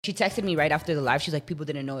She texted me right after the live. She's like, people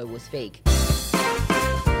didn't know it was fake.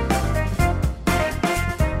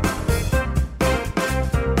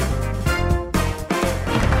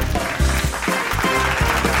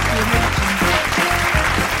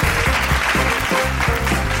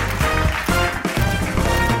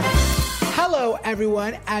 Hello,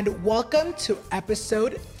 everyone, and welcome to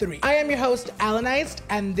episode 3. I am your host, Alanized,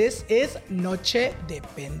 and this is Noche de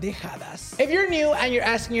Pendejadas. If you're new and you're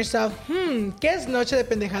asking yourself, ¿qué es Noche de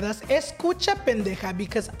Pendejadas? Escucha pendeja,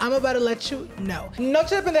 because I'm about to let you know. Noche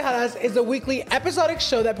de Pendejadas is a weekly episodic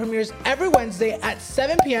show that premieres every Wednesday at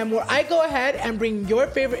 7 p.m. where I go ahead and bring your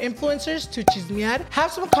favorite influencers to chismear,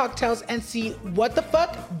 have some cocktails, and see what the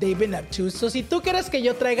fuck they've been up to. So si tú quieres que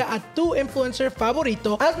yo traiga a tu influencer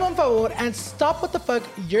favorito, hazme un favor and stop what the fuck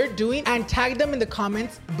you're doing and tag them in the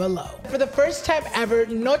comments below. For the first time ever,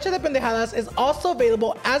 Noche de Pendejadas is also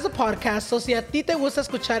available as a podcast, so si a ti te gusta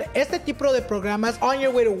escuchar este tipo de programas on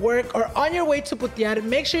your way to work or on your way to putear,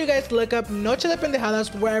 make sure you guys look up Noche de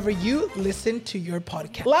Pendejadas wherever you listen to your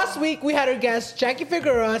podcast. Last week, we had our guest, Jackie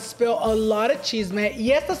Figueroa, spill a lot of chisme,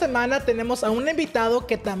 y esta semana tenemos a un invitado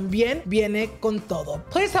que también viene con todo.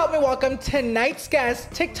 Please help me welcome tonight's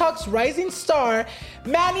guest, TikTok's rising star,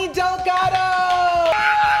 Manny Delgado!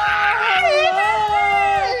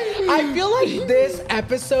 I feel like this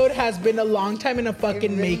episode has been a long time in the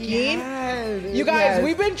fucking making. You guys,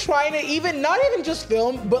 we've been trying to not even just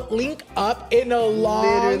film, but link up in a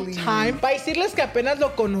long time. Para decirles que apenas lo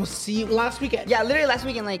conocí last weekend. Yeah, literally last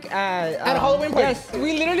weekend, like at a Halloween party. Yes.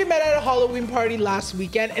 We literally met at a Halloween party last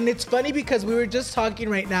weekend, and it's funny because we were just talking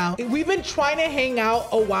right now. We've been trying to hang out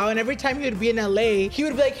a while, and every time he would be in LA, he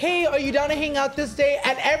would be like, hey, are you down to hang out this day?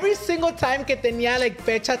 And every single time que tenía like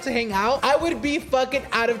fecha to hang out, I would be fucking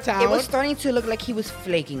out of town. It was starting to look like he was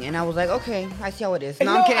flaking, and I was like, okay, I see how it is.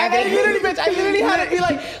 No, I'm kidding. I literally had to be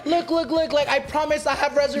like, look, like, I promise I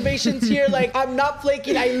have reservations here. Like, I'm not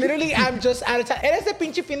flaking. I literally am just out of town. And it's a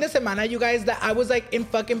pinche fin de semana, you guys, that I was like in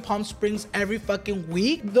fucking Palm Springs every fucking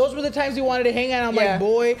week. Those were the times he wanted to hang out. I'm like,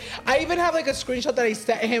 boy. I even have like a screenshot that I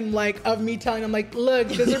sent him, like, of me telling him, like, look,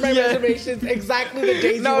 these are my reservations. Exactly the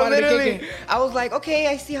days you wanted to kick it. I was like, okay,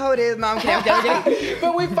 I see how it is. No, I'm kidding.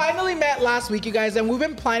 But we finally met last week, you guys, and we've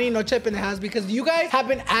been planning Noche de Pendejadas because you guys have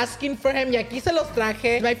been asking for him. Y aquí se los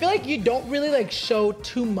traje. And I feel like you don't really like show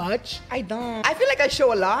too much. I don't. I feel like I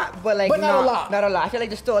show a lot, but like not a lot. Not a lot. I feel like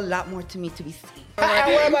there's still a lot more to me to be seen.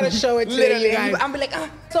 And we're about to show it today, you guys. I'm like,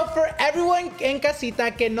 So for everyone en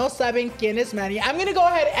casita que no saben quién es Manny, I'm gonna go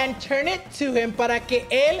ahead and turn it to him para que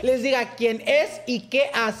él les diga quién es y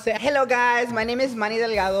qué hace. Hello guys, my name is Manny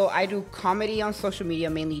Delgado. I do comedy on social media,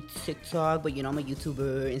 mainly TikTok, but you know, I'm a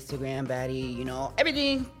YouTuber, Instagram baddie, you know,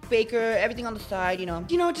 everything, baker, everything on the side, you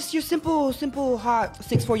know, just your simple, hot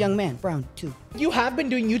 6'4" young man, brown too. You have been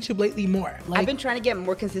doing YouTube lately more. Like, I've been trying to get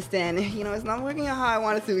more consistent. You know, it's not working out how I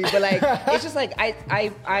want it to be, but like, it's just like,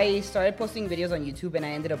 I started posting videos on YouTube and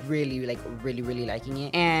I ended up really liking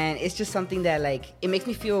it. And it's just something that like, it makes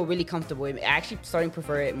me feel really comfortable. I actually starting to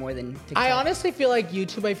prefer it more than TikTok. I honestly feel like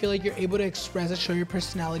YouTube, I feel like you're able to express and show your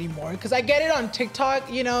personality more. Because I get it on TikTok,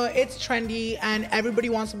 you know, it's trendy and everybody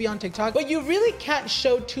wants to be on TikTok, but you really can't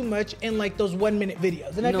show too much in like those 1-minute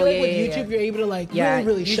videos. And I feel like with YouTube, you're able to like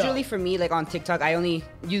really show. Usually for me, like on TikTok, I only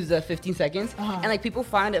use the 15 seconds. And like people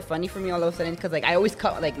find it funny for me all of a sudden because like I always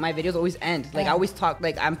cut, like my videos always end. Like I always talk,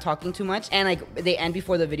 like I'm talking too much and like they end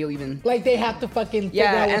before the video even. Like they have to fucking figure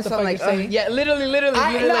out what the fuck you're saying. Yeah, literally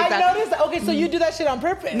I that. noticed that. Okay, so you do that shit on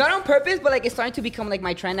purpose. Not on purpose, but like it's starting to become like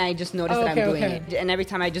my trend. I just noticed that I'm doing it. And every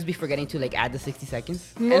time I just be forgetting to like add the 60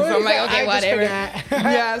 seconds. And so I'm like, okay, whatever.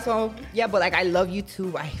 But like I love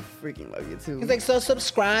YouTube. I freaking love YouTube. It's like, so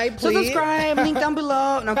subscribe, please. So subscribe, link down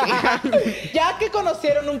below. No, Ya que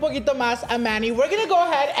conocieron un poquito más a Manny, we're gonna go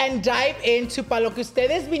ahead and dive into pa lo que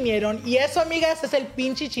ustedes vinieron. Y eso, amigas, es el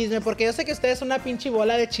pinche chisme, porque yo sé que ustedes son una pinche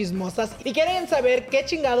bola de chismosas y quieren saber qué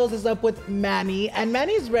chingados is up with Manny. And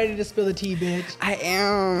Manny's ready to spill the tea, bitch. I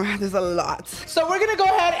am. There's a lot. So we're gonna go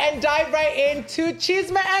ahead and dive right into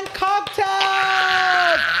chisme and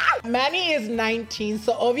cocktails. Manny is 19,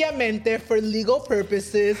 so obviamente for legal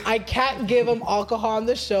purposes, I can't give him alcohol on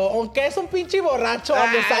the show, aunque es un pinche borracho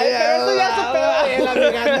on the side, pero eso ya es un pedo de él,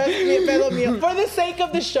 amiga, no es mi pedo mío. For the sake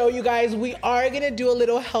of the show, you guys, we are gonna do a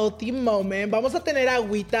little healthy moment. Vamos a tener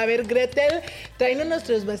agüita. A ver, Gretel, tráenos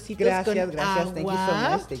nuestros vasitos con agua.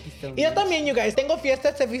 Thank you so much. Y yo también, you guys, tengo fiesta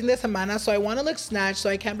este fin de semana, so I want to look snatched,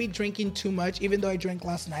 so I can't be drinking too much, even though I drank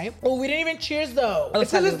last night. Oh, we didn't even cheers, though.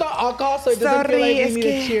 It's because it's not alcohol, so it doesn't feel like we need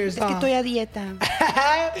to cheers. Es que estoy a dieta.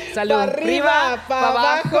 Salud. Pa' arriba, pa'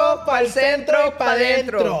 abajo, pa' el centro y pa'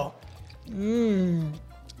 dentro.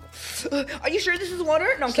 Are you sure this is water?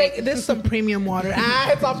 No, I'm Okay, kidding. this is some premium water.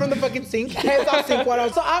 It's all from the fucking sink. It's all sink water.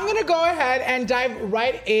 So I'm gonna go ahead and dive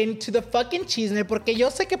right into the fucking chisme porque yo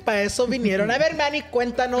sé que para eso vinieron. A ver, Manny,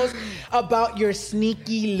 cuéntanos about your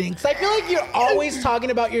sneaky links. I feel like you're always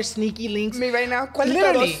talking about your sneaky links. Me right now? ¿Cuál de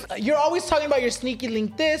Literally, todos? you're always talking about your sneaky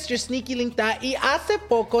link this, your sneaky link that. Y hace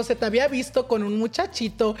poco se te había visto con un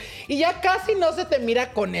muchachito y ya casi no se te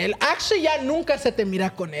mira con él. Actually, ya nunca se te mira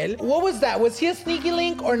con él. What was that? Was he a sneaky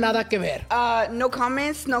link or nada que ver? No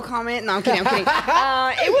comments, no comment. No, I'm kidding. It was,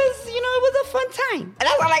 it was a fun time.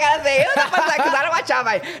 That's all I gotta say. It was a fun time because I don't watch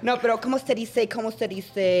out. No, pero como usted dice,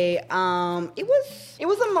 it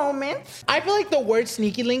was a moment. I feel like the word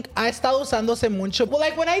sneaky link, I estado usándose mucho. But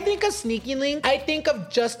like when I think of sneaky link, I think of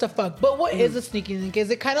just a fuck. But what is a sneaky link? Is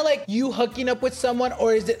it kind of like you hooking up with someone,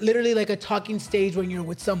 or is it literally like a talking stage when you're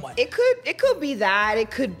with someone? It could be that.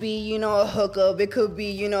 It could be, a hookup. It could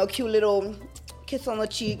be, a cute little kiss on the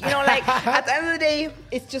cheek. Like at the end of the day,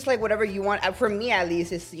 it's just like whatever you want. For me, at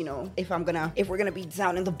least, it's if we're gonna be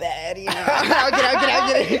down in the bed, I'll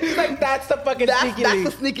get it. It's like that's the fucking sneaky link.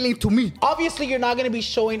 That's the sneaky link to me. Obviously, you're not gonna be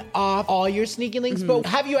showing off all your sneaky links, but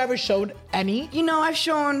have you ever showed any? I've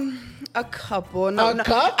shown a couple. A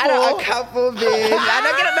couple? I know a couple, bitch.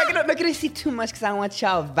 I'm not gonna see too much because I don't want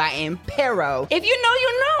y'all biting pero. If you know,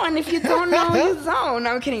 you know, and if you don't know, you don't.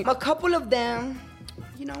 No, I'm kidding. A couple of them.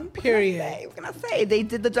 Period. What can I say? They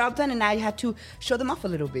did the job done, and I had to show them off a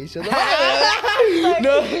little bit. No,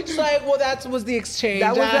 it's like, well, that was the exchange.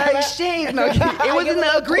 That was the exchange. No, it was in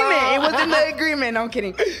the agreement. It was in the agreement. No, I'm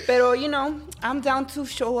kidding. Pero, I'm down to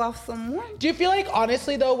show off some more. Do you feel like,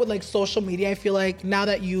 honestly, though, with like social media, I feel like now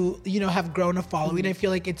that you have grown a following, I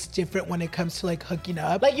feel like it's different when it comes to like hooking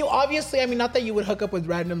up. Like you obviously, not that you would hook up with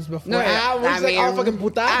randoms before. No, all fucking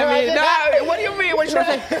puta. No, what do you mean? What you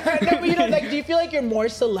trying to say? No, but like, do you feel like you're more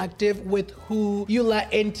selective with who you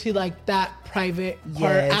let into like that private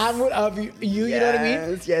part of you? You know what I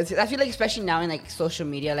mean? Yes. I feel like especially now in like social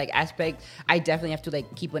media like aspect, I definitely have to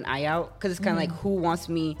like keep an eye out because it's kind of like who wants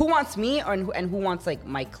me, and who wants like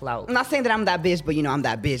my clout. I'm not saying that I'm that bitch, but I'm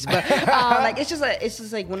that bitch. But like it's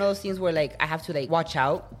just like one of those things where like I have to like watch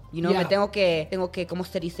out. Me tengo que, como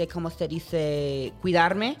usted dice,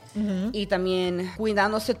 cuidarme y también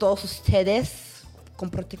cuidándose todos ustedes. Con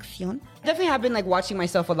protección. Definitely have been like watching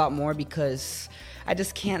myself a lot more because I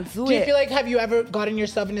just can't do it. Do you feel like, have you ever gotten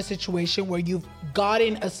yourself in a situation where you've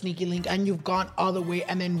gotten a sneaky link and you've gone all the way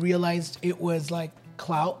and then realized it was like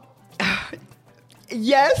clout?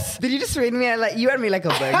 Yes. Did you just read me? You read me like a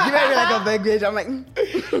bug. You read me like a bug, bitch. I'm like...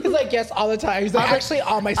 He's like, yes, all the time. He's like, actually,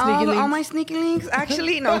 all my sneaky links. All my sneaky links,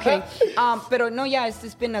 actually. No, okay. Pero no, yeah,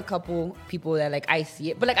 it's been a couple people that like I see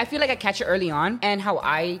it. But like I feel like I catch it early on. And how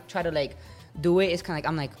I try to like do it is kind of like,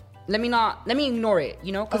 I'm like, let me ignore it,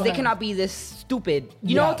 because they cannot be this stupid,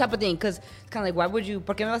 type of thing. Because it's kind of like, why would you,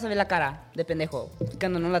 ¿por qué me vas a ver la cara de pendejo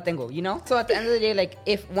cuando no la tengo, So at the end of the day, like,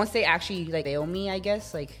 once they actually, like, fail me, I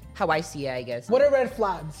guess, like, how I see it, I guess. What are red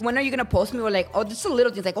flags? When are you going to post me or like, oh, just a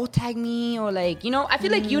little things, like, oh, tag me, or like, I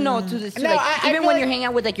feel like to this, too, even when you're hanging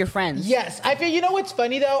out with, like, your friends. Yes. I feel, what's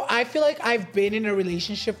funny, though? I feel like I've been in a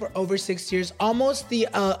relationship for over 6 years, almost the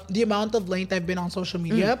amount of length I've been on social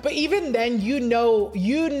media. But even then, you know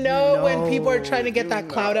when people are trying to get that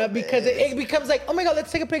clout up because it becomes like, oh my God,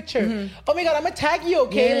 let's take a picture. Oh my God, I'm gonna tag you,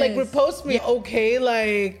 okay? Like, repost me, okay?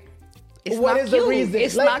 Like, what is the reason?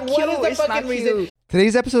 It's not cute. What is the fucking reason?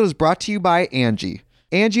 Today's episode is brought to you by Angie.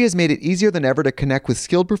 Angie has made it easier than ever to connect with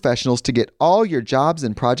skilled professionals to get all your jobs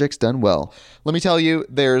and projects done well. Let me tell you,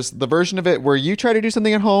 there's the version of it where you try to do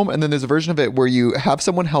something at home, and then there's a version of it where you have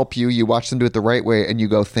someone help you, you watch them do it the right way, and you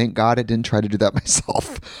go, thank God I didn't try to do that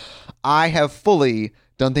myself. I have fully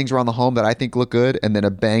done things around the home that I think look good, and then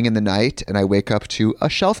a bang in the night, and I wake up to a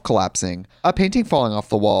shelf collapsing, a painting falling off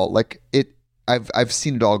the wall. Like, I've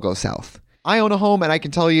seen it all go south. I own a home, and I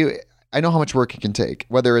can tell you, I know how much work it can take.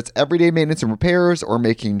 Whether it's everyday maintenance and repairs or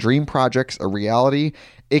making dream projects a reality,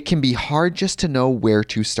 it can be hard just to know where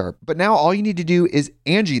to start. But now all you need to do is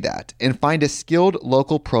Angie that and find a skilled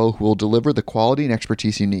local pro who will deliver the quality and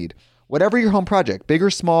expertise you need. Whatever your home project, big or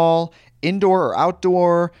small, indoor or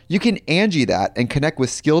outdoor, you can Angie that and connect with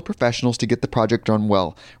skilled professionals to get the project done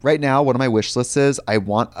well. Right now, one of my wish lists is I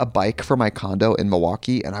want a bike for my condo in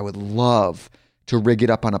Milwaukee, and I would love to rig it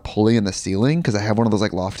up on a pulley in the ceiling because I have one of those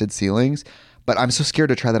like lofted ceilings, but I'm so scared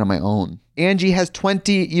to try that on my own. Angie has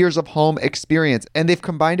 20 years of home experience, and they've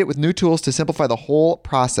combined it with new tools to simplify the whole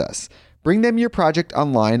process. Bring them your project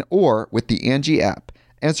online or with the Angie app.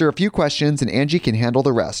 Answer a few questions and Angie can handle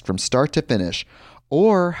the rest from start to finish,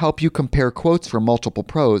 or help you compare quotes from multiple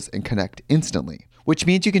pros and connect instantly, which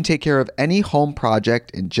means you can take care of any home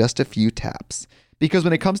project in just a few taps. Because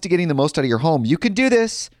when it comes to getting the most out of your home, you can do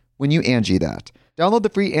this when you Angie that. Download the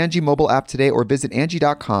free Angie mobile app today or visit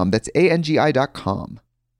Angie.com. That's ANGI.com.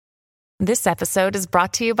 This episode is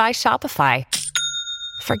brought to you by Shopify.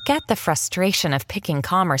 Forget the frustration of picking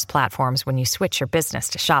commerce platforms when you switch your business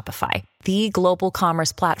to Shopify, the global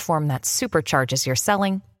commerce platform that supercharges your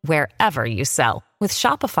selling wherever you sell. With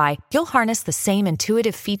Shopify, you'll harness the same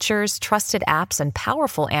intuitive features, trusted apps, and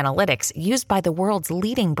powerful analytics used by the world's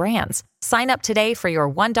leading brands. Sign up today for your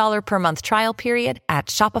 $1 per month trial period at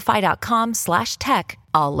shopify.com/tech,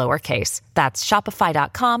 all lowercase. That's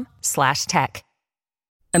shopify.com/tech.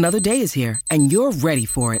 Another day is here, and you're ready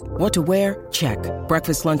for it. What to wear? Check.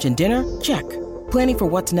 Breakfast, lunch, and dinner? Check. Planning for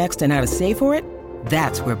what's next and how to save for it?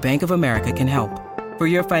 That's where Bank of America can help. For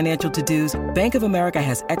your financial to-dos, Bank of America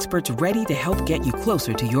has experts ready to help get you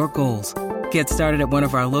closer to your goals. Get started at one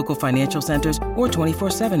of our local financial centers or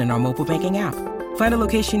 24/7 in our mobile banking app. Find a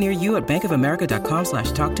location near you at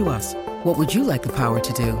bankofamerica.com/talktous. What would you like the power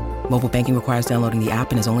to do? Mobile banking requires downloading the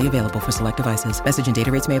app and is only available for select devices. Message and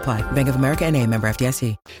data rates may apply. Bank of America NA, member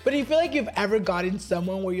FDIC. But do you feel like you've ever gotten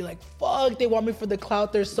someone where you're like, fuck, they want me for the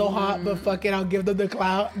clout, they're so hot, but fuck it, I'll give them the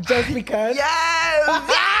clout just because?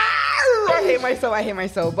 Yes! I hate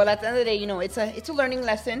myself. But at the end of the day, you know, it's a learning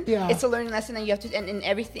lesson. Yeah. It's a learning lesson, and you have to, and in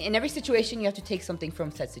every situation, you have to take something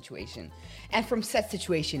from said situation. And from said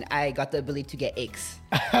situation, I got the ability to get aches.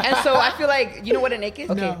 And so I feel like, you know what an ache is?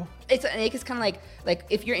 Okay. No. An ache is kind of like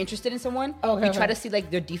if you're interested in someone, you try to see like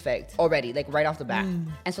their defect already, like right off the bat.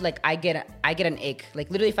 And so like I get an ache. Like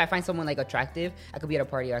literally, if I find someone like attractive, I could be at a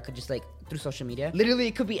party, or I could just like through social media. Literally,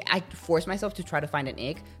 it could be I force myself to try to find an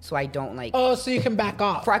ache so I don't like. Oh, so you can back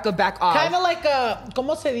off. So I could back off. Kind of like a,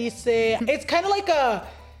 ¿cómo se dice? It's kind of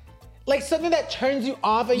like something that turns you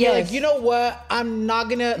off, and you're like, you know what? I'm not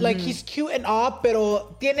gonna like. He's cute and all,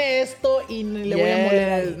 pero tiene esto y le voy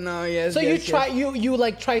a moler. So you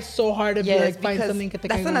try so hard to be like find something que te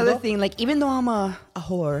that's caiga another gordo. thing. Like even though I'm a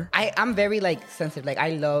whore, I'm very like sensitive. Like I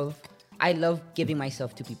love giving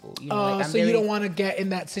myself to people. You know, like, so you don't want to get in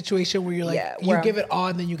that situation where you're like, you give it all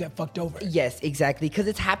and then you get fucked over. Yes, exactly. Because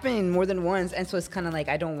it's happened more than once, and so it's kind of like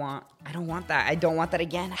I don't want that. I don't want that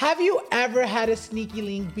again. Have you ever had a sneaky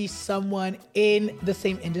link be someone in the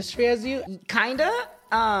same industry as you? Kinda.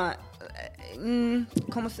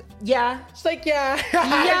 Yeah. It's like, yeah.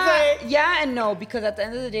 Yeah and no, because at the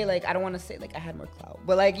end of the day, like, I don't want to say, like, I had more clout.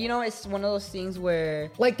 But, like, you know, it's one of those things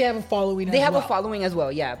where... Like, they have a following They have a following as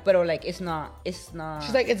well, yeah. But, like, it's not... She's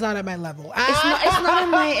like, it's not at my level. It's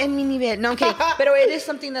not in mi nivel. No, okay. But it is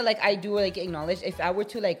something that, like, I do, like, acknowledge. If I were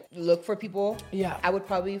to, like, look for people, I would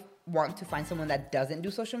probably want to find someone that doesn't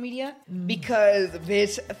do social media, because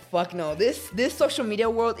bitch, fuck no, this social media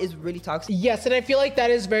world is really toxic. Yes, and I feel like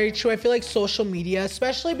that is very true. I feel like social media,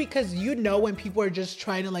 especially because you know when people are just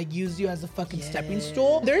trying to like use you as a fucking stepping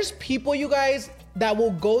stool, there's people, you guys, that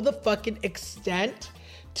will go the fucking extent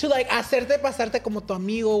to like hacerte pasarte como tu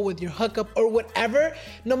amigo with your hookup or whatever,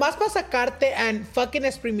 nomás para sacarte and fucking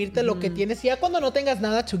exprimirte lo que tienes. Ya cuando no tengas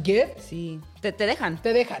nada to give, sí, te dejan.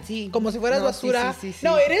 Sí. Como si fueras basura. Sí.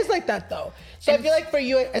 No, it is like that though. So I feel like for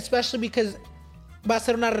you, especially because va a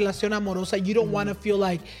ser una relación amorosa, you don't want to feel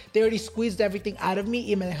like they already squeezed everything out of me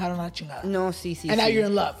y me dejaron a la chingada. No, sí. And now you're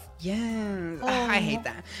in love. Yeah, I hate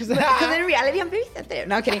that. Because in reality, I'm very sensitive.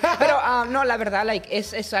 No, kidding. Pero no, la verdad, like,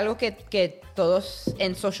 es algo que todos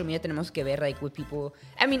en social media tenemos que ver, like, with people.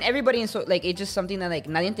 I mean, everybody like, it's just something that, like,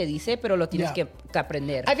 nadie te dice, pero lo tienes que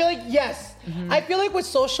aprender. I feel like, yes. I feel like with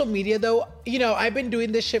social media, though, you know, I've been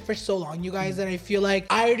doing this shit for so long, you guys, and I feel like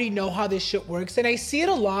I already know how this shit works. And I see it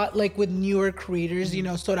a lot, like, with newer creators, you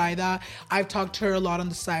know, Zoraida. I've talked to her a lot on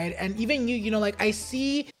the side. And even you know, like, I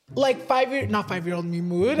see... Like not 5-year-old me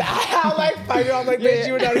mood. Like 5-year-old, like, bitch,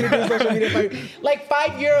 you were not even doing social media. Like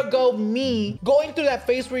 5 years ago me going through that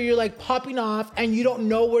phase where you're like popping off and you don't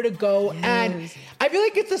know where to go. Yes. And I feel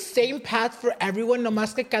like it's the same path for everyone,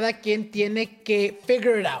 nomás que cada quien tiene que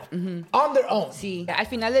figure it out on their own. Sí. Al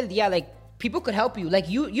final del día, like, people could help you. Like,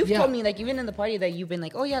 you've told me, like, even in the party that you've been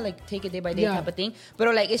like, oh yeah, like, take it day by day type of thing.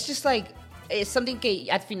 But like, it's just like, it's something que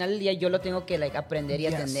al final del día yo lo tengo que like aprender y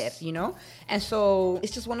atender, you know? And so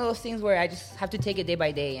it's just one of those things where I just have to take it day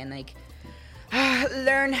by day and like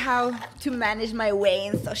learn how to manage my way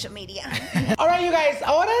in social media. All right, you guys,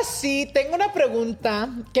 ahora sí, tengo una pregunta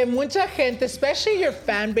que mucha gente, especially your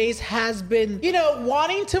fan base, has been, you know,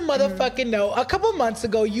 wanting to motherfucking know. A couple months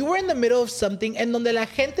ago, you were in the middle of something en donde la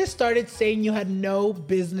gente started saying you had no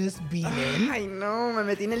business being in. Ay, no, me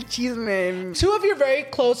metí en el chisme. Two of your very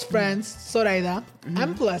close friends, Zoraida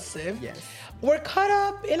and Blessive, were caught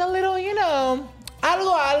up in a little, you know,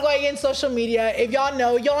 algo ahí in social media. If y'all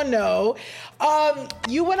know, y'all know.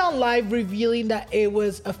 You went on live revealing that it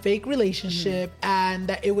was a fake relationship and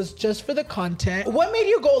that it was just for the content. What made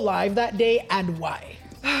you go live that day and why?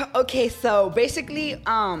 Okay, so basically,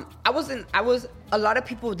 a lot of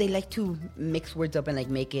people, they like to mix words up and like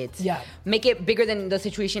make it bigger than the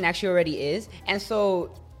situation actually already is. And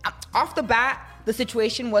so off the bat, the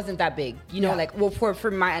situation wasn't that big, you know, like, well,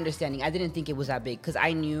 for my understanding, I didn't think it was that big because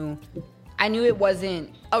I knew it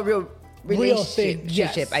wasn't a real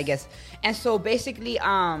relationship, I guess. And so basically,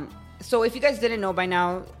 so if you guys didn't know by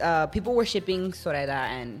now, people were shipping Zoraida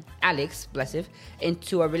and Alex, bless him,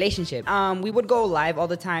 into a relationship. We would go live all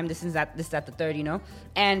the time. This, that, the third, you know.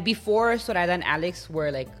 And before Zoraida and Alex were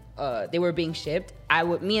like, they were being shipped,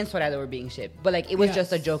 me and Zoraida were being shipped. But like, it was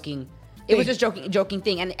just a joking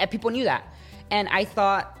thing, and people knew that. And I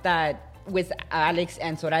thought that with Alex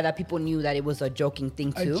and Zoraida, people knew that it was a joking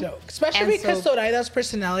thing too. A joke. Especially because Zoraida's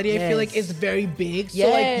personality, I feel like, is very big. So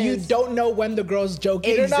like, you don't know when the girl's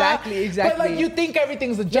joking or not. Exactly. But like, you think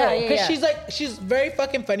everything's a joke. Because she's very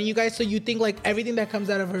fucking funny, you guys. So you think like everything that comes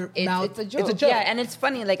out of her mouth, it's a joke. Yeah, and it's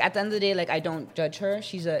funny. Like at the end of the day, like I don't judge her.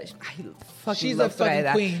 She's a fucking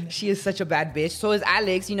queen. She is such a bad bitch. So is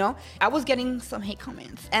Alex, you know. I was getting some hate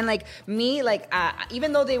comments. And like me, like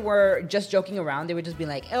even though they were just joking around, they were just being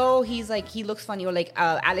like, oh, he looks funny, or like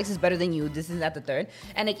Alex is better than you, this is at the third.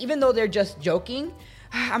 And like even though they're just joking,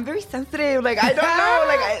 I'm very sensitive. Like I don't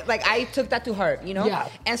know. I took that to heart, you know? Yeah.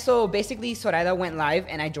 And so basically Zoraida went live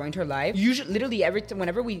and I joined her live. Usually literally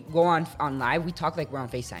whenever we go on live, we talk like we're on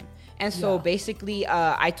FaceTime. And so basically,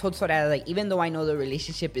 I told Zoraida, like, even though I know the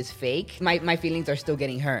relationship is fake, my feelings are still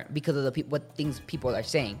getting hurt because of what things people are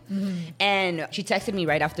saying. Mm-hmm. And she texted me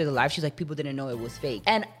right after the live. She's like, people didn't know it was fake.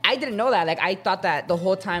 And I didn't know that. Like, I thought that the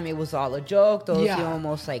whole time it was all a joke.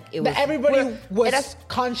 Almost like it was. Everybody was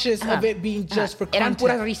conscious of it being just for content.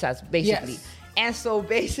 Eran puras risas, basically. Yes. And so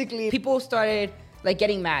basically, people started like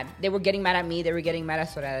getting mad. They were getting mad at me. They were getting mad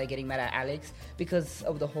at Zoraida, getting mad at Alex because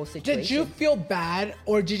of the whole situation. Did you feel bad,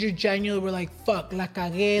 or did you genuinely were like, fuck, la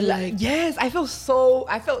cagué? Like, yes, I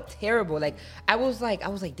felt terrible. Like I was like,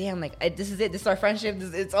 damn, like this is it. This is our friendship.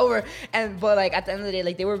 It's over. But like at the end of the day,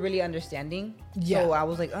 like they were really understanding. Yeah. So I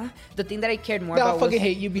was like, the thing that I cared more about fucking was,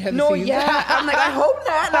 hate you behind the scenes. Yeah. I'm like, I hope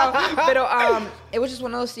not. No. But it was just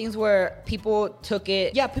one of those things where people took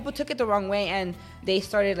it the wrong way, and they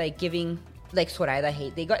started like giving like Zoraida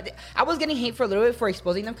hate. I was getting hate for a little bit for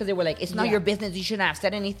exposing them because they were like, it's not your business, you shouldn't have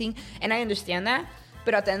said anything. And I understand that.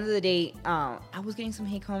 But at the end of the day, I was getting some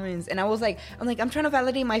hate comments, and I'm trying to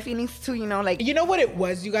validate my feelings too, you know, like. You know what it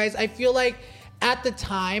was, you guys? I feel like at the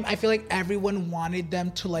time, I feel like everyone wanted them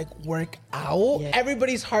to like work out. Yeah.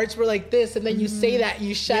 Everybody's hearts were like this, and then you say that,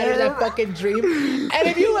 you shatter that fucking dream. And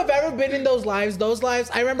if you have ever been in those lives,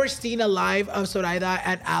 I remember seeing a live of Zoraida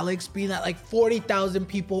and Alex being at like 40,000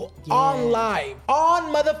 people on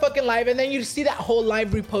motherfucking live, and then you see that whole live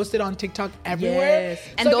reposted on TikTok everywhere. Yes.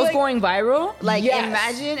 And so those like, going viral, like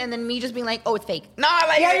imagine, and then me just being like, oh, it's fake. No,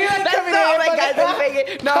 like that's not like guys, that's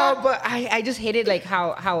fake. No, but I just hated like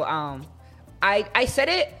how I said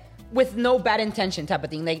it with no bad intention type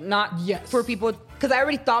of thing, like not for people, because I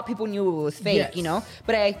already thought people knew it was fake, you know.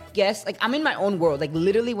 But I guess like I'm in my own world. Like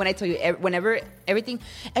literally, when I tell you, whenever everything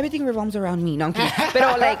revolves around me. No, I'm kidding.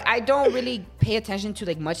 But like I don't really pay attention to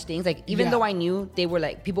like much things. Like even though I knew they were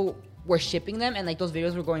like people were shipping them and like those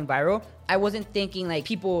videos were going viral, I wasn't thinking like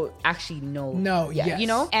people actually know. You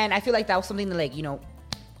know. And I feel like that was something that like, you know,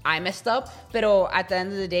 I messed up, but at the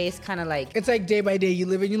end of the day, it's kind of like... It's like day by day, you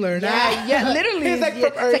live and you learn. Yeah, literally. It's like,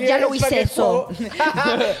 ya lo hice eso.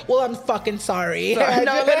 Well, I'm fucking sorry. No,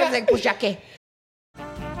 it's like, pues ya que.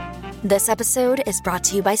 This episode is brought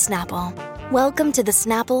to you by Snapple. Welcome to the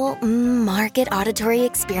Snapple Market Auditory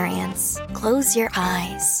Experience. Close your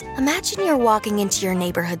eyes. Imagine you're walking into your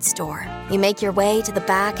neighborhood store. You make your way to the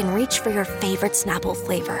back and reach for your favorite Snapple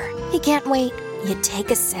flavor. You can't wait. You take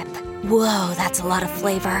a sip. Whoa, that's a lot of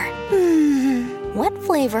flavor. What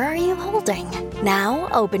flavor are you holding? Now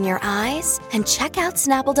open your eyes and check out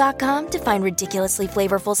Snapple.com to find ridiculously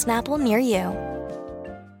flavorful Snapple near you.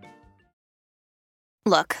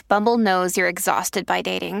 Look, Bumble knows you're exhausted by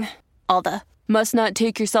dating. All the, must not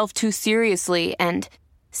take yourself too seriously, and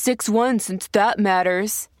 6'1" since that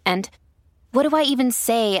matters, and what do I even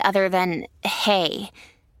say other than, hey?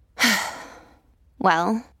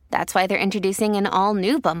 Well, that's why they're introducing an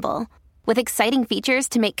all-new Bumble, with exciting features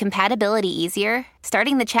to make compatibility easier,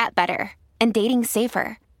 starting the chat better, and dating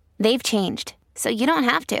safer. They've changed, so you don't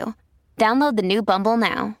have to. Download the new Bumble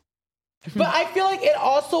now. But I feel like it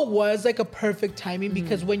also was like a perfect timing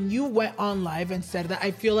because when you went on live and said that,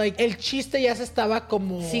 I feel like el chiste ya se estaba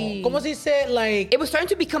como, ¿cómo se dice? Like, it was starting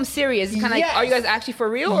to become serious. It's kind of like, are you guys actually for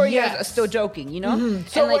real or are you guys still joking, you know?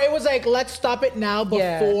 So like, it was like, let's stop it now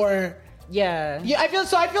before. Yeah. I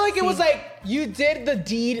feel like it was like you did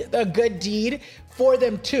a good deed for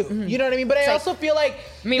them too. You know what I mean? But I also feel like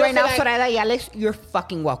right now, Soraya y Alex, you're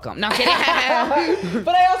fucking welcome. No, I'm kidding.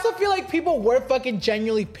 But I also feel like people were fucking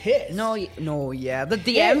genuinely pissed. No, yeah. The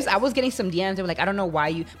DMs, I was getting some DMs. They were like, I don't know why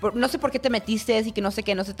you, but no sé por qué te metiste y que no sé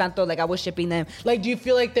qué, no sé tanto. Like, I was shipping them. Like, do you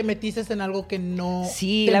feel like te metiste en algo que no?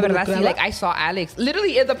 Sí, la verdad, sí. Like, I saw Alex.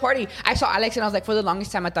 Literally at the party, I saw Alex and I was like, for the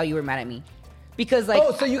longest time, I thought you were mad at me. Because like,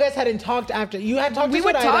 so you guys hadn't talked after. You had talked to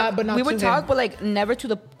Soraya, but not we would talk, him. but like never to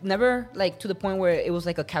the point where it was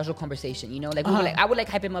like a casual conversation, you know? Like we would, like I would like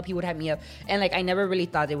hype him up, he would hype me up, and like I never really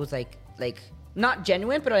thought it was like not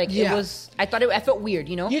genuine, but like it was. I felt weird,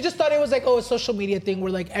 you know. You just thought it was like a social media thing where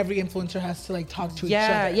like every influencer has to like talk to each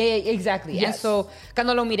other. Yeah, exactly. Yes. And so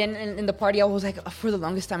cuando lo miré in the party, I was like, for the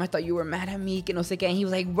longest time, I thought you were mad at me, que no sé qué. And he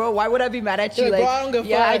was like, bro, why would I be mad at you? Like, bro, I don't give a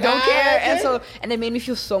fuck. I don't care. And it made me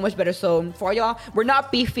feel so much better. So for y'all, we're not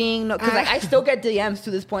beefing, because like I still get DMs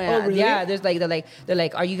to this point. Oh, really? Yeah, there's like they're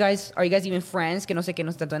like, are you guys even friends? Que no sé qué,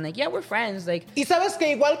 no sé tanto. And like, yeah, we're friends. Like, y sabes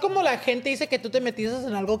que igual como la gente dice que tú te metiste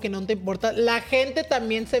en algo que no te importa, la gente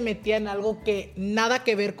también se metía en algo que nada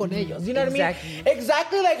que ver con ellos. You know what I mean?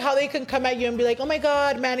 Exactly like how they can come at you and be like, oh my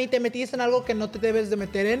God, Manny, te metiste en algo que no te debes de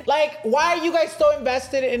meter en. Like, why are you guys so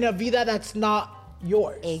invested in a vida that's not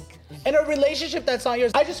yours? In a relationship that's not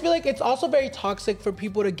yours? I just feel like it's also very toxic for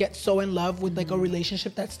people to get so in love with like a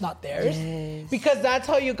relationship that's not theirs. Yes. Because that's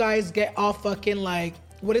how you guys get all fucking like,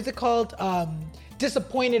 what is it called?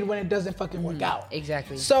 Disappointed when it doesn't fucking work out.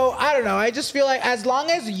 Exactly. So I don't know. I just feel like as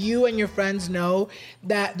long as you and your friends know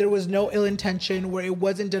that there was no ill intention, where it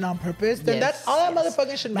wasn't done on purpose, then that's all that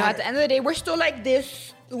motherfucking should matter. At the end of the day, we're still like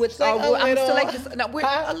this. I'm still like this. No, we're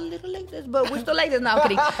a little like this, but we're still like this. No, I'm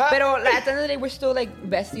kidding. But at the end of the day, we're still like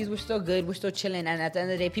besties. We're still good. We're still chilling. And at the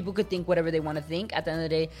end of the day, people could think whatever they want to think. At the end of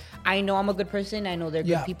the day, I know I'm a good person. I know they're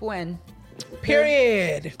good people, and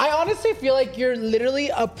period. I honestly feel like you're literally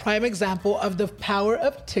a prime example of the power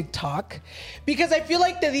of TikTok, because I feel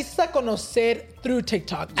like te diste a conocer through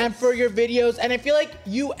TikTok and for your videos, and I feel like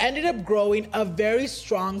you ended up growing a very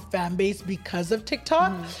strong fan base because of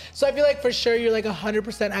TikTok. So I feel like for sure you're like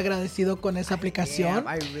 100% agradecido con esa aplicación.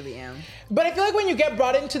 I really am. But I feel like when you get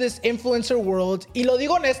brought into this influencer world, y lo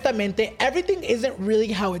digo honestamente, everything isn't really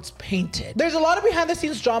how it's painted. There's a lot of behind the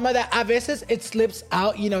scenes drama that a veces it slips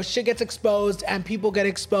out, you know, shit gets exposed and people get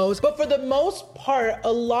exposed. But for the most part,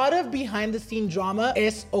 a lot of behind the scene drama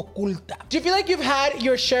is oculta. Do you feel like you've had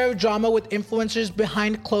your share of drama with influencers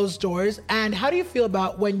behind closed doors? And how do you feel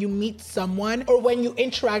about when you meet someone or when you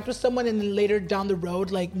interact with someone and then later down the road,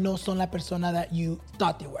 like, no son la persona that you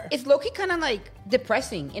thought they were? It's low-key kind of like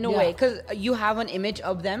depressing in a way, because you have an image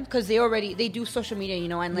of them, because they do social media, you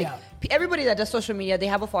know, and like everybody that does social media, they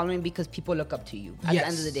have a following because people look up to you at the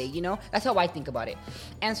end of the day, you know? That's how I think about it.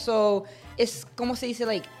 And so it's como se dice,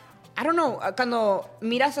 like, I don't know, cuando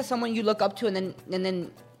miras a someone you look up to and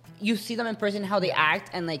then you see them in person, how they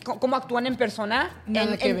act, and like como actúan en persona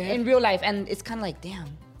in real life, and it's kind of like, damn,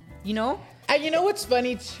 you know? And you know what's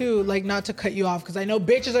funny too, like, not to cut you off, because I know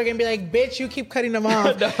bitches are gonna be like, bitch, you keep cutting them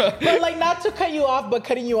off. But like, not to cut you off, but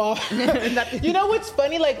cutting you off. You know what's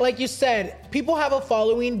funny? Like you said, people have a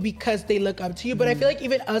following because they look up to you. But I feel like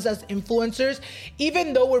even us as influencers,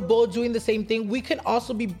 even though we're both doing the same thing, we can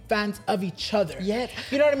also be fans of each other. Yeah.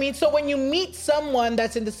 You know what I mean? So when you meet someone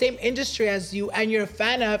that's in the same industry as you and you're a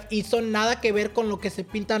fan of, y son nada que ver con lo que se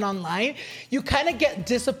pintan online, you kind of get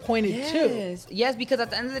disappointed too. Yes, because at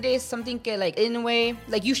the end of the day, it's something que, like, in a way,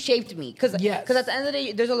 like, you shaped me. Because at the end of the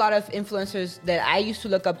day, there's a lot of influencers that I used to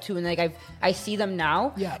look up to, and like I see them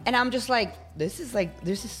now, and I'm just like, this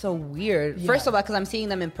is so weird. First of all, because I'm seeing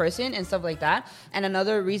them in person and stuff like that, and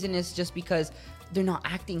another reason is just because they're not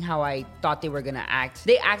acting how I thought they were gonna act.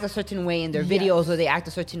 They act a certain way in their videos, or they act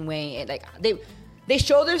a certain way, and like they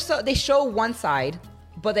show one side,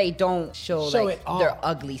 but they don't show like their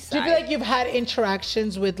ugly side. Do you feel like you've had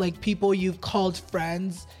interactions with like people you've called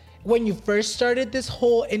friends when you first started this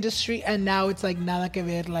whole industry, and now it's like nada que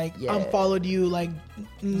ver, like unfollowed you, like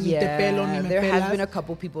ni te pelo, ni me there pelas? has been a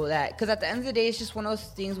couple people that, because at the end of the day, it's just one of those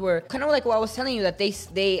things where, kind of like what I was telling you, that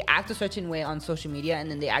they act a certain way on social media,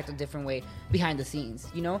 and then they act a different way behind the scenes,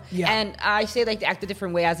 you know? And I say like they act a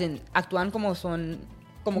different way as in actúan como son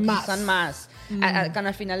más. Cuando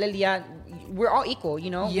al final del día, we're all equal, you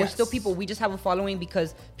know? Yes. We're still people. We just have a following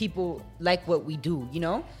because people like what we do, you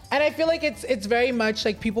know? And I feel like it's very much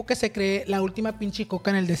like people que se cree la última pinche coca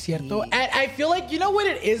en el desierto. And I feel like, you know what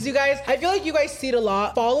it is, you guys? I feel like you guys see it a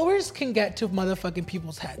lot. Followers can get to motherfucking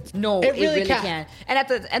people's heads. No, it really can. And at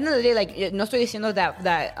the end of the day, like, no estoy diciendo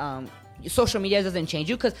that social media doesn't change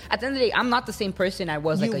you, because at the end of the day, I'm not the same person I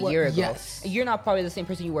was like a year ago. Yes. You're not probably the same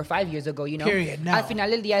person you were 5 years ago, you know? Period, no. Al final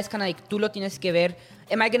del día es kind of like, tú lo tienes que ver.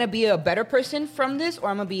 Am I going to be a better person from this, or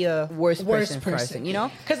I'm going to be a worse person, you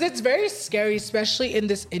know? Because it's very scary, especially in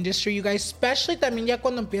this industry, you guys. Especially también ya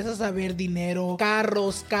cuando empiezas a ver dinero,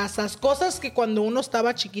 carros, casas, cosas que cuando uno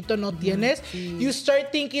estaba chiquito no tienes. You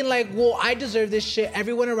start thinking like, well, I deserve this shit.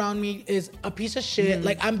 Everyone around me is a piece of shit.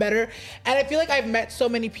 Like, I'm better. And I feel like I've met so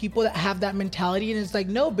many people that have that mentality, and it's like,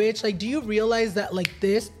 no, bitch. Like, do you realize that like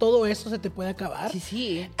this, todo eso se te puede acabar?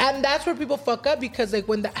 Sí. And that's where people fuck up, because like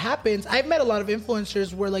when that happens, I've met a lot of influencers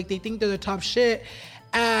where like they think they're the top shit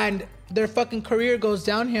and their fucking career goes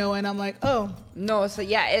downhill, and I'm like, oh. No, so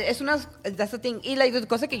yeah, that's the thing. Y like, the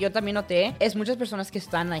cosa que yo también noté es muchas personas que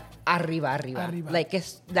están like arriba. Like,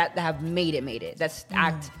 that have made it. That's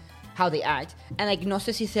act how they act. And like, no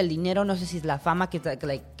sé si es el dinero, no sé si es la fama que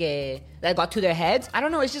that got to their heads. I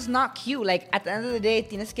don't know, it's just not cute. Like, at the end of the day,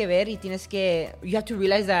 tienes que ver y you have to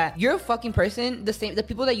realize that you're a fucking person. The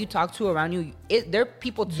people that you talk to around you, they're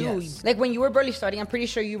people too. Yes. Like, when you were barely starting, I'm pretty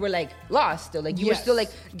sure you were like lost still. Like, you were still like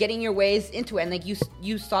getting your ways into it. And like,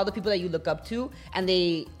 you saw the people that you look up to, and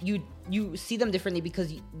you see them differently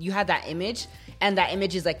because you had that image, and that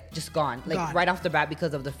image is like just gone right off the bat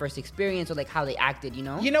because of the first experience or like how they acted, you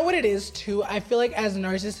know? You know what it is too? I feel like, as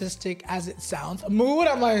narcissistic as it sounds, I'm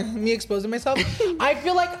like me exposing myself. I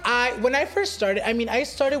feel like when I first started, I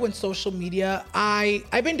started when social media,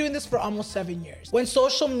 I've been doing this for almost 7 years. When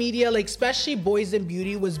social media, like especially boys and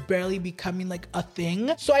beauty, was barely becoming like a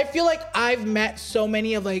thing. So I feel like I've met so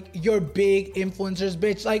many of like your big influencers,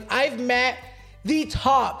 bitch. Like, I've met the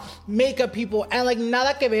top makeup people, and like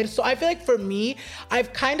nada que ver. So I feel like for me,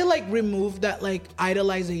 I've kind of like removed that like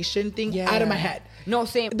idolization thing out of my head. No,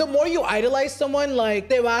 same. The more you idolize someone, like,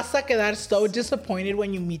 te vas a quedar so disappointed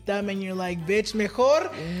when you meet them, and you're like, bitch, mejor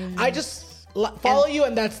I just follow you,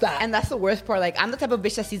 and that's that. And that's the worst part. Like, I'm the type of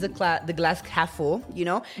bitch that sees the glass half full, you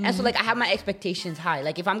know? And so like, I have my expectations high.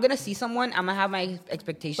 Like, if I'm gonna see someone, I'm gonna have my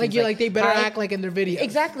expectations like, you're like they better act like in their videos.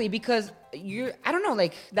 Exactly, because I don't know,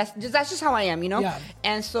 like, that's just how I am, you know? Yeah.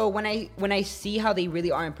 And so when I see how they really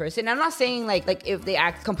are in person, I'm not saying like if they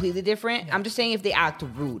act completely different, I'm just saying if they act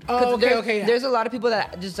rude. Oh, okay, yeah. There's a lot of people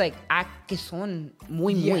that just like act que son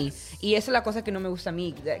muy. Y esa es la cosa que no me gusta a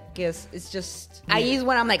mí, que it's just, ahí is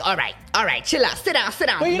when I'm like, all right, chill out, sit down.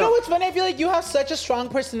 But you know what's funny? I feel like you have such a strong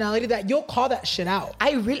personality that you'll call that shit out.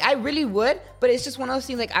 I really would, but it's just one of those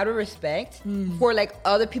things, like, out of respect for like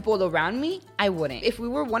other people around me, I wouldn't. If we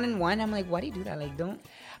were 1-on-1, I'm like, why do you do that? Like, don't.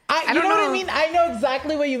 You know what I mean? I know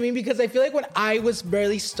exactly what you mean, because I feel like when I was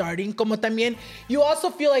barely starting, como también, you also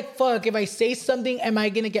feel like, fuck, if I say something, am I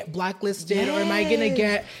gonna get blacklisted? Or am I gonna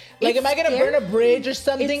get, like, am I gonna burn a bridge or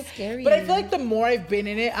something? It's scary. But I feel like the more I've been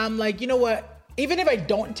in it, I'm like, you know what? Even if I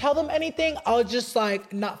don't tell them anything, I'll just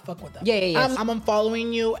like not fuck with them. Yeah. I'm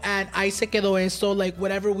unfollowing you, and I se quedó eso. Like,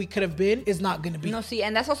 whatever we could have been is not gonna be. No, see,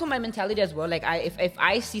 and that's also my mentality as well. Like, if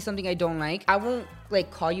I see something I don't like, I won't like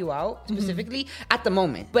call you out specifically at the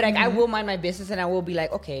moment. But like, I will mind my business, and I will be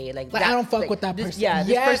like, okay, like I don't fuck with that person.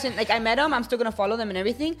 This person, like, I met them, I'm still gonna follow them and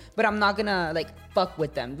everything, but I'm not gonna like fuck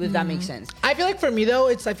with them, if that makes sense. I feel like for me though,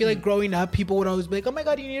 I feel like growing up, people would always be like, oh my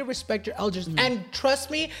God, you need to respect your elders. And trust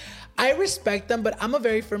me, I respect them, but I'm a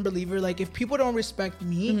very firm believer. Like, if people don't respect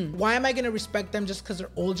me, why am I gonna respect them just because they're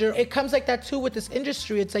older? It comes like that too with this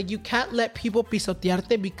industry. It's like, you can't let people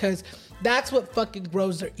pisotearte, because that's what fucking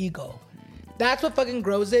grows their ego. That's what fucking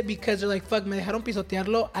grows it, because they're like, fuck, me dejaron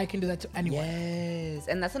pisotearlo, I can do that to anyone. Yes,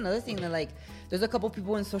 and that's another thing that like, there's a couple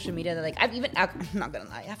people in social media that like, I'm not gonna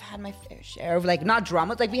lie, I've had my fair share of like, not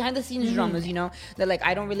dramas, like behind the scenes dramas, you know, that like,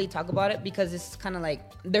 I don't really talk about it because it's kind of like,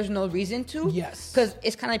 there's no reason to. Yes. Because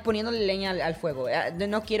it's kind of like poniéndole leña al fuego.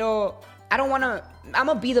 No quiero, I don't want to, I'm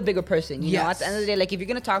gonna be the bigger person, you know? At the end of the day, like, if you're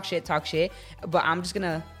gonna talk shit, but I'm just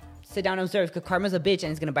gonna sit down and observe, because karma's a bitch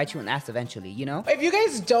and it's gonna bite you in the ass eventually, you know? If you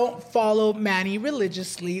guys don't follow Manny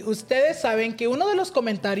religiously, ustedes saben que uno de los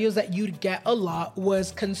comentarios that you'd get a lot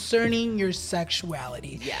was concerning your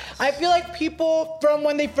sexuality. Yes. I feel like people, from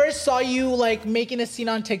when they first saw you like making a scene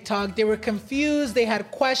on TikTok, they were confused, they had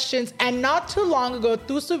questions, and not too long ago,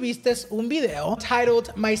 tú subiste un video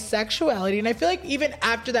titled My Sexuality, and I feel like even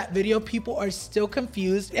after that video, people are still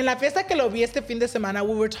confused. En la fiesta que lo vi este fin de semana,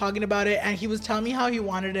 we were talking about it, and he was telling me how he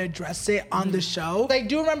wanted to address it on the show. I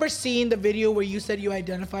do remember seeing the video where you said you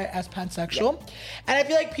identify as pansexual. Yeah. And I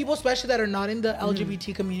feel like people, especially that are not in the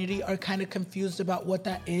LGBT community, are kind of confused about what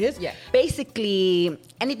that is. Yeah. Basically,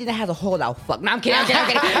 anything that has a hole, I'll fuck. No, I'm kidding.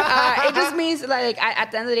 It just means, like,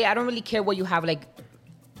 at the end of the day, I don't really care what you have, like,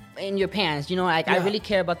 in your pants, you know, like I really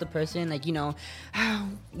care about the person, like, you know,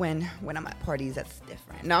 when I'm at parties, that's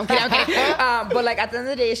different. No, I'm kidding. But like at the end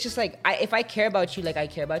of the day, it's just like if I care about you, like I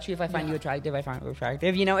care about you. If I find you attractive, I find you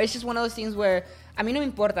attractive. You know, it's just one of those things where a mí no me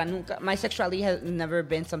importa. Nunca, my sexuality has never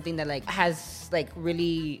been something that like has like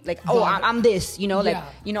really like I'm this. You know, like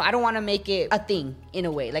you know, I don't want to make it a thing in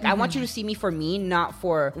a way. Like I want you to see me for me, not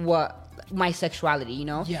for what. My sexuality, you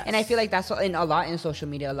know? Yes. And I feel like that's a lot in social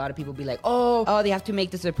media. A lot of people be like, oh, they have to make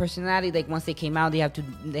this their personality. Like once they came out, they have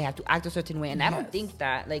to act a certain way. And I don't think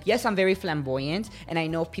that. Like, yes, I'm very flamboyant, and I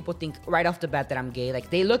know people think right off the bat that I'm gay. Like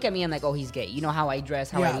they look at me and like, oh, he's gay. You know how I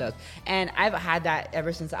dress, how I look. And I've had that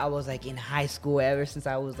ever since I was like in high school, ever since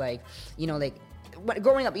I was like, you know, like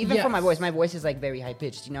growing up, even for my voice is like very high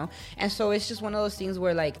pitched, you know? And so it's just one of those things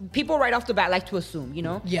where like people right off the bat like to assume, you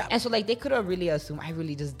know? Yeah. And so like they could have really assumed. I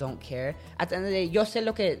really just don't care. At the end of the day, yo sé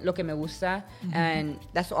lo que me gusta, and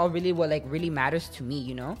that's all really what like really matters to me,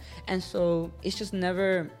 you know? And so it's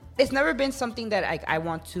never been something that I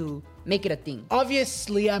want to make it a thing.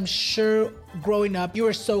 Obviously, I'm sure growing up, you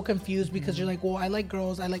were so confused because you're like, well, I like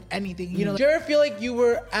girls, I like anything. You know, do you ever feel like you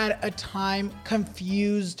were at a time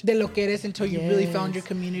confused de lo que eres until you really found your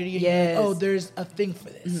community and you're like, oh, there's a thing for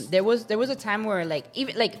this? There was a time where like,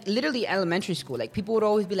 even like literally elementary school, like people would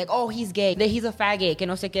always be like, oh, he's gay, he's a faggot, que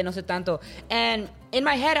no sé tanto. And in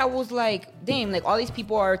my head, I was like, damn, like all these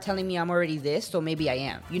people are telling me I'm already this, so maybe I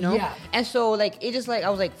am, you know? Yeah. And so like, it just like, I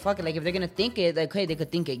was like, fuck it, like if they're gonna think it, like, hey, they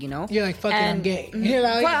could think it, you know? You're like, fuck it, I'm gay. You're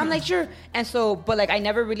like, well, I'm like, sure. And so, but like, I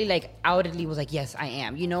never really like outwardly was like, yes, I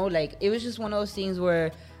am, you know? Like, it was just one of those things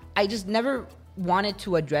where I just never wanted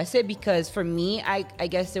to address it because for me, I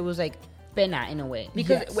guess it was like, pena in a way,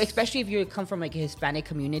 because especially if you come from like a Hispanic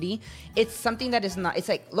community, it's something that is not, it's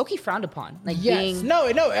like low-key frowned upon, like being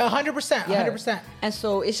 100%. And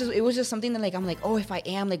so it was just something that like I'm like, oh, if I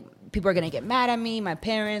am, like people are gonna get mad at me, my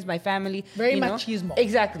parents, my family, very machismo.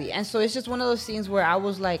 Exactly. And so it's just one of those things where I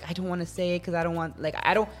was like, I don't want to say it because I don't want, like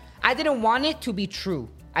I didn't want it to be true,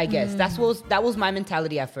 I guess. That was my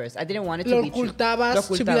mentality at first. I didn't want it to be true.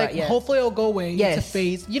 To be like, hopefully it'll go away. Yes. It's a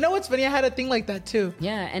phase. You know what's funny? I had a thing like that too.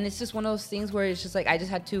 Yeah, and it's just one of those things where it's just like I just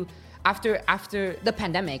had to, after the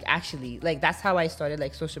pandemic, actually, like that's how I started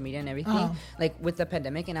like social media and everything, like with the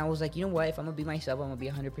pandemic. And I was like, you know what? If I'm gonna be myself, I'm gonna be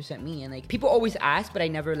 100% me. And like people always ask, but I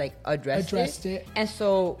never like addressed it. And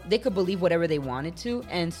so they could believe whatever they wanted to.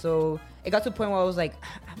 And so it got to a point where I was like,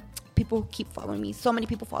 people keep following me. So many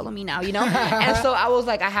people follow me now, you know? And so I was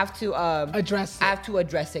like, I have to address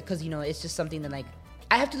it because, you know, it's just something that like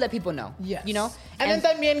I have to let people know. Yes. You know? And then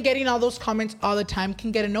también getting all those comments all the time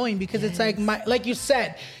can get annoying because it's like, like you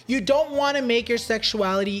said, you don't want to make your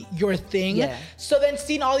sexuality your thing. Yeah. So then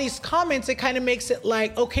seeing all these comments, it kind of makes it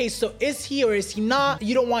like, okay, so is he or is he not?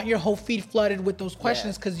 You don't want your whole feed flooded with those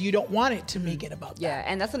questions because you don't want it to make it about that. Yeah,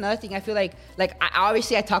 and that's another thing. I feel like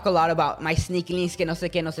I talk a lot about my sneaky links, que no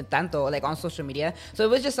sé tanto, like on social media. So it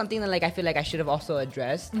was just something that like I feel like I should have also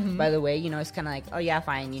addressed. By the way, you know, it's kind of like, oh yeah,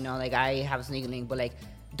 fine, you know, like I have a sneaky link, but like,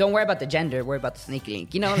 don't worry about the gender, worry about the sneaky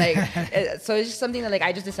link, you know, like, so it's just something that like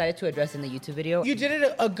I just decided to address in the YouTube video. You did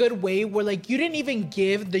it a good way where like you didn't even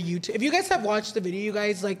give the YouTube, if you guys have watched the video, you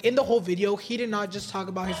guys, like in the whole video, he did not just talk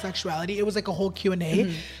about his sexuality, it was like a whole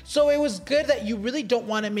Q&A. So it was good that you really don't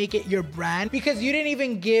want to make it your brand because you didn't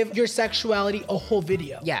even give your sexuality a whole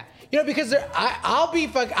video. Yeah. You know, because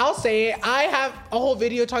I'll say it, I have a whole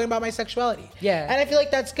video talking about my sexuality. Yeah. And I feel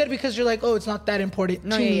like that's good because you're like, oh, it's not that important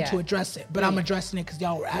to me to address it, but I'm addressing it because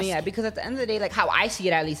y'all were asking. Yeah, because at the end of the day, like how I see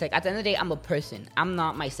it at least, like at the end of the day, I'm a person. I'm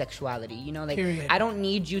not my sexuality, you know? Like, period. I don't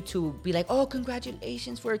need you to be like, oh,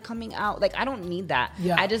 congratulations for coming out. Like, I don't need that.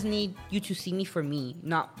 Yeah. I just need you to see me for me,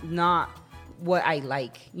 not what I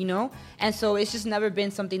like, you know? And so it's just never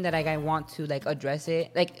been something that like I want to like address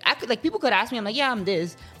it. Like people could ask me, I'm like, yeah, I'm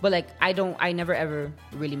this, but like I never ever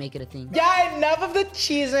really make it a thing. Yeah, enough of the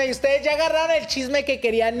chisme. Ustedes ya agarraron el chisme que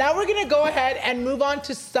querían. Now we're gonna go ahead and move on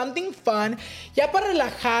to something fun. Ya para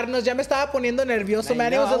relajarnos, ya me estaba poniendo nervioso,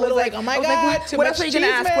 man. It was a little like, oh my God, too much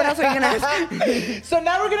chisme. What else are you gonna ask? So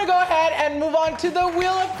now we're gonna go ahead and move on to the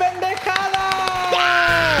Wheel of Pendejadas.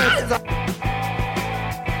 Yes!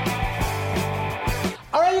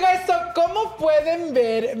 All right, you guys, so ¿cómo pueden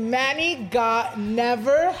ver, Manny got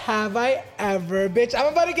Never Have I Ever. Bitch, I'm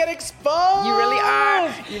about to get exposed. You really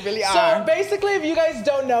are. You really are. So basically, if you guys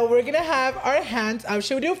don't know, we're going to have our hands up.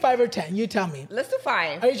 Should we do 5 or 10? You tell me. Let's do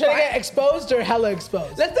 5. Are you trying to get exposed or hella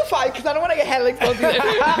exposed? Let's do 5 because I don't want to get hella exposed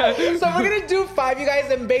either. So we're going to do 5, you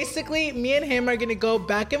guys. And basically, me and him are going to go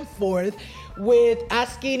back and forth with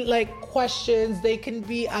asking like questions. They can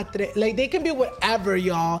be they can be whatever,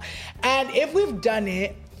 y'all. And if we've done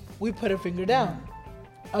it, we put a finger down.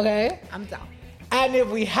 Okay? I'm down. And if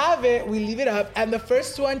we have it, we leave it up. And the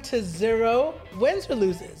first one to 0 wins or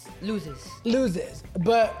loses? Loses.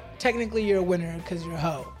 But technically you're a winner because you're a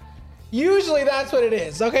hoe. Usually that's what it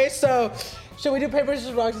is. Okay, so should we do paper,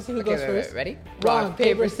 scissors, rock to see who goes first? Ready? Rock,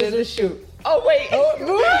 paper, scissors, shoot. Oh, wait.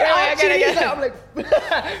 I get it. I'm like,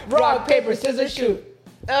 rock, paper, scissors, shoot.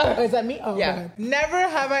 Oh, is that me? Oh, yeah. Okay. Never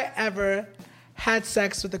have I ever had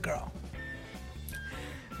sex with a girl.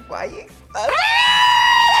 Why you?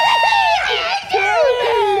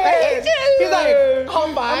 He's like,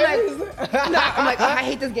 home I'm like, oh, I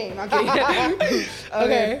hate this game. Okay.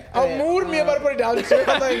 Okay. Mood me about to put it down too.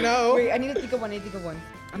 I'm like, no. Wait, I need to think of one.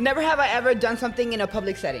 Never have I ever done something in a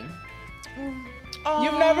public setting.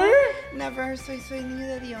 You've never? Never. Soy niño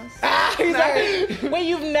de Dios. He's like, wait,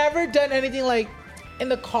 you've never done anything like in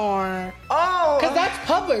the car? Oh. Because that's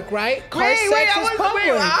public, right? Car Wait, sex is public.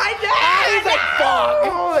 He's like, fuck.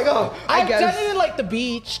 Oh my god. I've done it in like the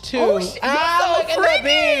beach too. Oh, shit. Like in the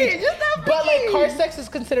beach. You're so But like freaky. car sex is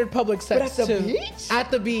considered public sex at the too. beach? At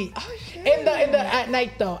the beach. Oh shit. In the at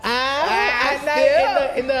night though. At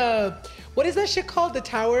night in the what is that shit called? The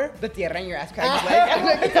tower? The tierra in your ass crack.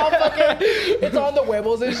 It's all fucking, it's on the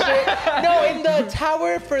huevos and shit. No, in the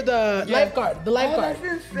tower for the lifeguard. The lifeguard. Oh,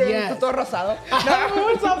 that's insane. Yes. Todo rosado. No,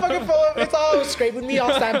 it's all fucking full of, it's all scraping me,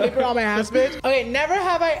 all sandpaper on my ass, bitch. Okay, never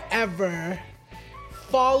have I ever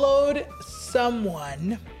followed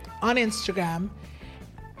someone on Instagram.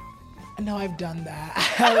 No, I've done that.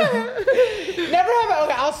 Never have I,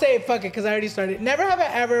 okay, I'll say it, fuck it, because I already started. Never have I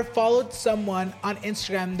ever followed someone on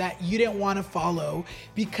Instagram that you didn't want to follow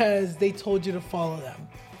because they told you to follow them.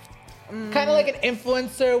 Kind of like an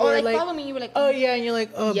influencer where like, follow me, you were like, oh yeah, and you're like,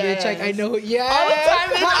 oh yes. bitch, like I know who, yeah. All the time,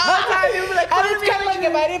 bitch, all the time. You were like, and it's kind of like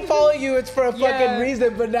if I didn't follow you, it's for a fucking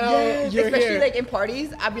reason, but now you're especially here. like in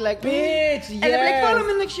parties, I'd be like, bitch, and they'd be like, follow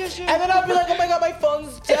me, like, shit. And then I'll be like, oh my god, my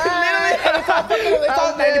phone's dead. And it's all fucking, it's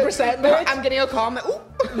all 90%, bitch. I'm getting a call, I'm like, ooh.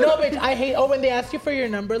 No, bitch, I hate, when they ask you for your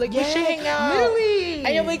number, like, we should hang out. Literally.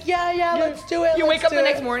 And you're like, yeah, let's do it. You wake up the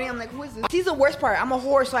next morning, I'm like, who is this? See, the worst part, I'm a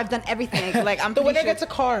whore, so I've done everything. Like, I'm the winner sure. gets a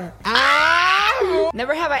car.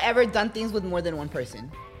 Never have I ever done things with more than one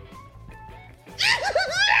person.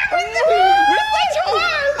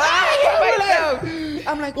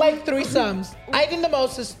 I'm like threesomes. I think the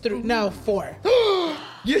most is 4.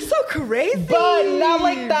 You're so crazy. But not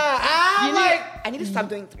like that. I need to stop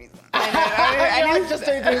doing threesomes. I need to just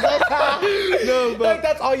doing threesomes. No, but like,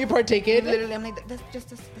 that's all you partake in. Literally, I'm like, that's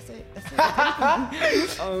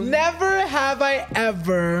it. Never have I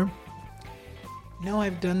ever. No,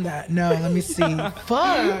 I've done that. No, let me see.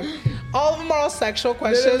 Fuck. All of them are all sexual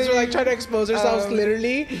questions. We're like trying to expose ourselves,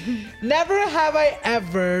 literally. Never have I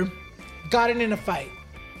ever gotten in a fight.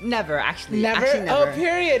 Never, actually. Never? Actually, never. Oh,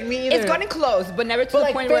 period. Me either. It's gotten close, but never to the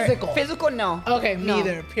like point physical. where... Physical, no. Okay, me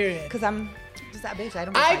either, period. Because I'm just that bitch.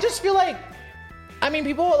 I just feel like... I mean,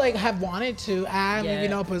 people like have wanted to ask, you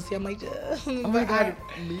know, pussy. I'm like, oh my god,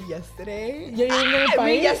 me yesterday. Yeah, you were in a fight?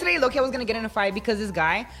 Me yesterday, look, I was gonna get in a fight because this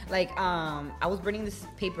guy, like, I was burning this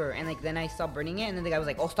paper and like then I stopped burning it and then the guy was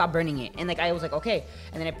like, oh, stop burning it. And like I was like, okay.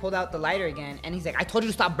 And then I pulled out the lighter again and he's like, I told you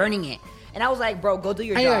to stop burning it. And I was like, bro, go do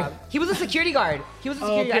your job. Like, he was a security guard. And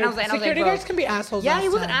I was like, security guards can be assholes. Yeah, he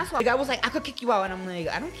was an asshole. The guy was like, I could kick you out, and I'm like,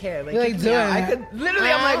 I don't care. Like, like, do it. I could literally.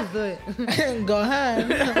 I'm like, do it. Go ahead.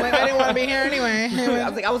 Like, I didn't want to be here anyway. I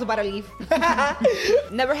was like, I was about to leave.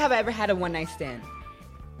 Never have I ever had a one-night stand.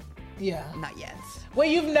 Yeah. Not yet.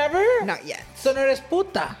 Wait, you've never? Not yet. So no eres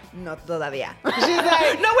puta. No todavía. She's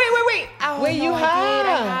like, no, wait. Oh, wait, no, you I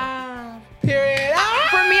have. Period.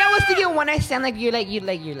 For me, I was thinking one night stand, like you're like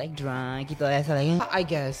drunk y todo eso. Like, I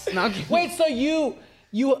guess. No. Wait, so you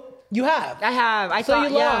have? I have. I so thought,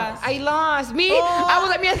 you lost. I lost. Me, I was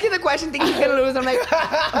like, me asking the question, thinking he's gonna lose. I'm like,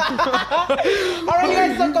 alright,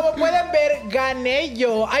 guys. So como pueden ver, gané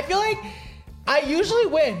yo. I feel like I usually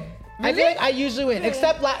win. Really? I feel like I usually win.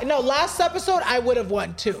 Except last episode I would have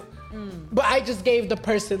won too. But I just gave the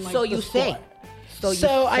person like so the you score. say.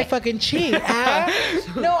 So I fucking cheat.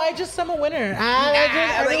 No, I'm a winner.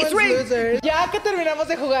 It's Everyone's rigged. losers. Ya que terminamos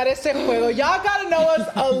de jugar este juego, y'all gotta know us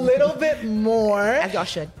a little bit more. As y'all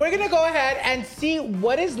should. We're gonna go ahead and see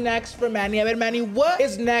what is next for Manny. A ver, Manny, what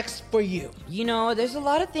is next for you? You know, there's a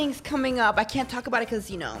lot of things coming up. I can't talk about it because,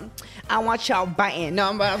 you know, I want y'all biting. No,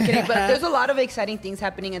 I'm kidding. But there's a lot of exciting things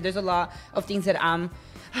happening, and there's a lot of things that I'm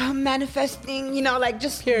manifesting, you know, like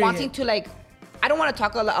just wanting to, like, I don't want to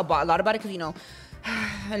talk a lot about it because, you know,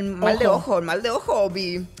 el mal de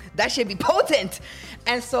ojo that should be potent.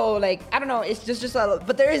 And so, like, I don't know, it's just a lot,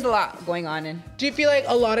 but there is a lot going on. And do you feel like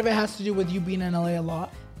a lot of it has to do with you being in LA a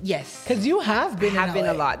lot? Yes. Because you have been in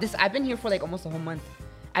LA. a lot. I've been here for like almost a whole month.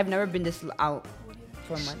 I've never been this out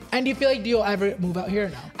for a month. And do you feel like you'll ever move out here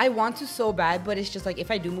now? I want to so bad, but it's just like if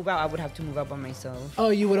I do move out, I would have to move out by myself. Oh,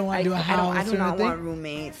 you wouldn't want to do a house? I do not want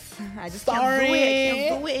roommates. I just Sorry.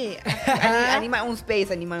 can't do it. I need my own space.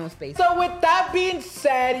 So with that being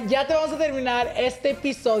said, ya te vamos a terminar este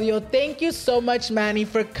episodio. Thank you so much, Manny,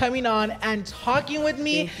 for coming on and talking with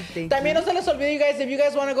me. Thank También you. no se les olvide, you guys, if you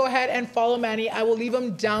guys want to go ahead and follow Manny, I will leave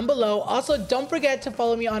them down below. Also, don't forget to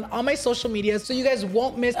follow me on all my social media so you guys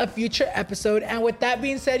won't miss a future episode. And with that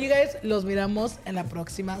being said, you guys, los miramos en la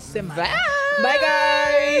próxima semana. Bye. Bye,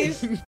 guys.